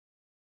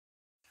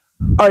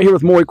All right, here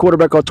with Maury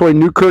quarterback Au'Tori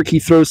Newkirk. He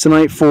throws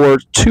tonight for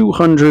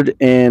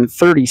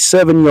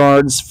 237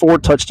 yards, 4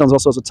 touchdowns.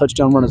 Also has a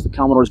touchdown run as the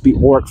Commodores beat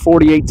Warwick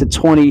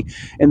 48-20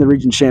 in the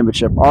region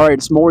championship. All right,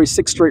 it's Maury's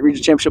 6th straight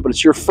region championship, but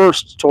it's your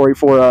first, Tori,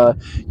 for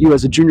you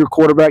as a junior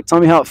quarterback.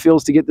 Tell me how it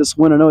feels to get this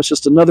win. I know it's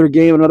just another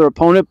game, another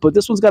opponent, but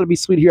this one's got to be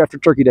sweet here after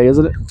Turkey Day,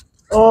 isn't it?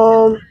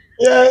 Yeah,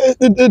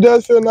 it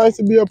does feel nice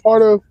to be a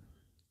part of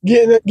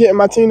getting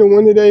my team to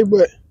win today,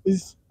 but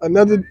it's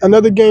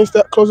another game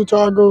step closer to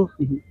our goal.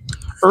 Mm-hmm.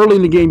 Early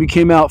in the game, you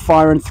came out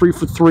firing 3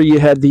 for 3. You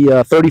had the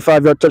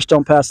 35-yard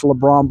touchdown pass to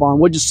LeBron Bond.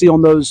 What did you see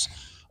on those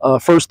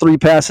first 3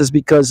 passes?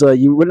 Because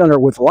you went under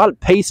with a lot of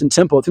pace and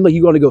tempo. It seemed like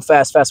you were going to go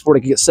fast before they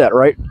could get set,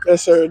 right?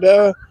 Yes,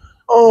 sir.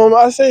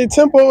 I say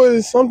tempo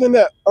is something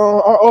that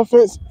our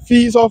offense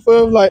feeds off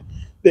of, like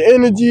the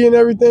energy and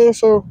everything.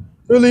 So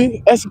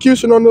really,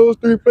 execution on those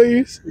 3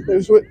 plays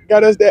is what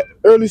got us that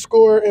early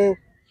score and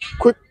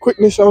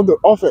quickness of the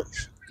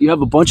offense. You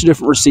have a bunch of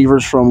different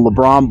receivers from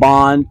LeBron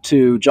Bond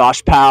to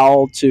Josh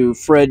Powell to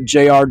Fred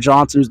J.R.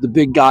 Johnson, who's the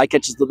big guy,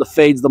 catches the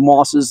fades, the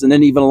Mosses, and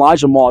then even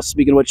Elijah Moss,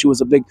 speaking of which, he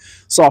was a big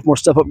sophomore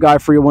step-up guy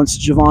for you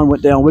once Javon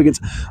went down. Wiggins,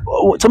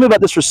 tell me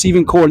about this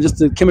receiving core and just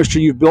the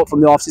chemistry you've built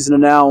from the offseason to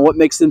now and what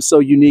makes them so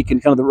unique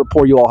and kind of the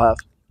rapport you all have.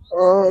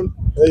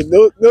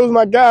 Those are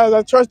my guys.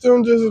 I trust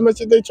them just as much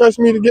as they trust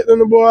me to get them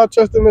the ball. I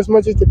trust them as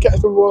much as to catch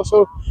the ball.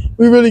 So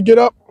we really get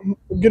up.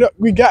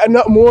 We gotten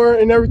up more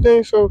and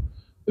everything. So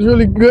it's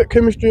really good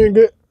chemistry and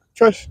good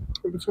trust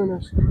between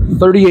us.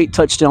 38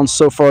 touchdowns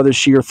so far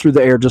this year through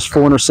the air, just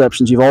 4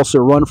 interceptions. You've also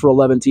run for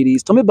 11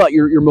 TDs. Tell me about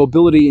your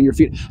mobility and your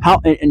feet,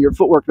 and your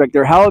footwork back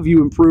there. How have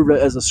you improved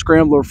as a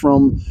scrambler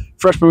from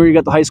freshman year you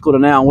got to high school to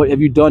now? What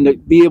have you done to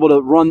be able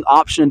to run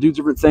option and do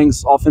different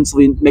things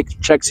offensively and make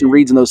checks and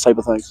reads and those type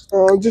of things?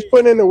 Just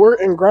putting in the work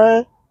and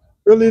grind.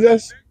 Really,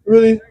 that's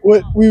really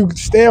what we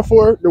stand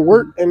for, the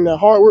work and the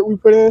hard work we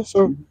put in.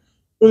 So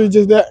really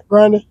just that,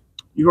 grinding.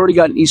 You've already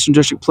got an Eastern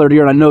District Player of the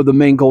Year, and I know the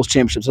main goal is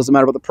championships. Doesn't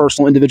matter about the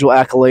personal, individual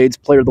accolades,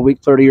 Player of the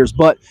Week, Player of the Years.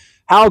 But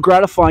how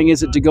gratifying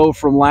is it to go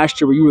from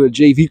last year where you were the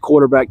JV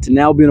quarterback to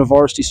now being a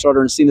varsity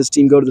starter and seeing this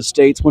team go to the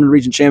States, win a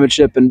region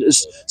championship, and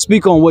just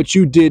speak on what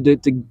you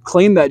did to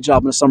claim that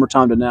job in the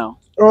summertime to now?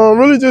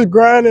 Really just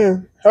grind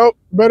and help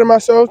better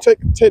myself, take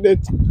the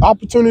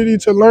opportunity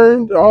to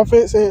learn the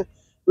offense and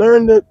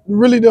learn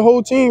the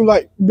whole team,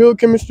 like build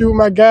chemistry with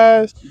my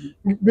guys,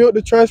 build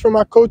the trust from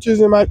my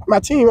coaches and my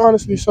team,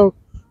 honestly. So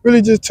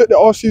really just took the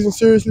offseason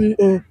seriously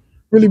and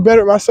really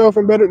bettered myself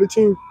and bettered the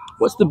team.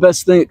 What's the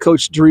best thing that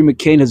Coach Drew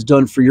McCain has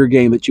done for your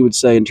game that you would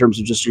say in terms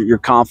of just your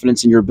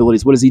confidence and your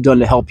abilities? What has he done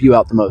to help you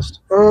out the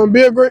most?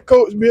 Be a great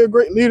coach, be a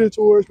great leader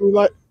towards me.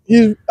 Like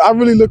I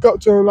really look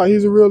up to him. Like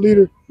he's a real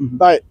leader. Mm-hmm.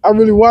 Like I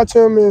really watch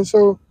him, and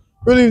so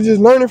really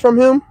just learning from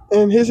him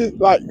and his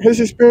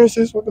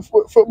experiences with the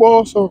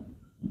football. So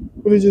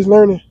really just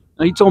learning.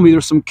 Now, he told me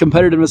there's some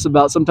competitiveness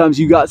about sometimes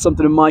you got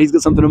something in mind, he's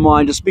got something in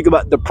mind. Just speak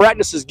about the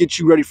practices get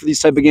you ready for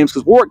these type of games,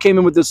 because Warwick came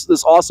in with this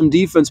awesome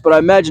defense, but I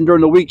imagine during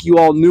the week you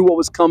all knew what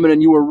was coming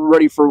and you were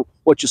ready for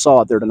what you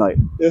saw out there tonight.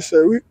 Yes,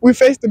 sir. We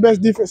faced the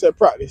best defense at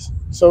practice.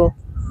 So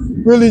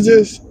really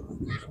just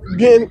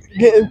getting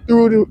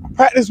through the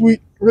practice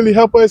week really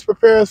helped us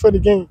prepare us for the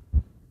game.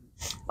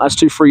 Last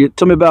 2 for you.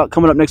 Tell me about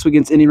coming up next week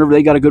against Indian River.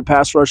 They got a good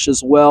pass rush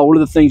as well. What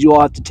are the things you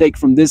all have to take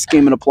from this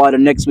game and apply to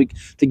next week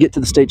to get to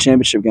the state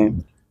championship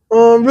game?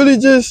 Really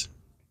just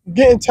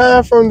getting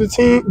time from the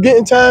team,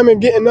 getting time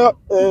and getting up,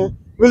 and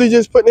really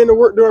just putting in the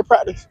work during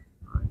practice.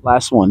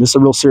 Last one. This is a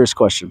real serious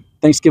question.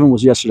 Thanksgiving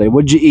was yesterday.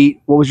 What did you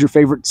eat? What was your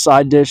favorite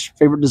side dish,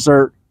 favorite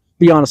dessert?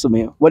 Be honest with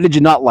me. What did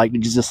you not like?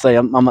 Did you just say,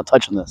 I'm not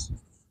touching this?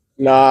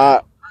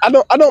 Nah, I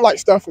don't like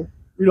stuffing.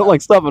 You don't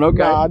like stuffing? Okay.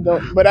 Nah, I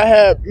don't. But I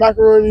had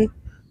macaroni,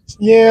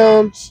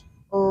 yams,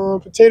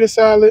 potato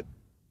salad.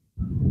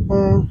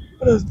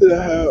 What else did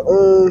I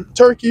have?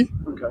 Turkey.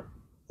 Okay.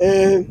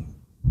 And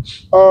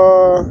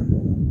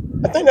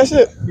I think that's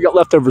it. You got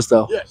leftovers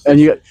though. Yes. And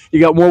you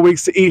got more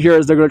weeks to eat here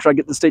as they're going to try to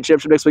get the state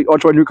championship next week.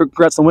 Au'Tori Newkirk,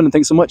 congrats on winning.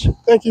 Thanks so much.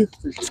 Thank you.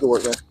 Appreciate the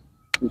work, man.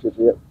 Appreciate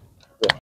you.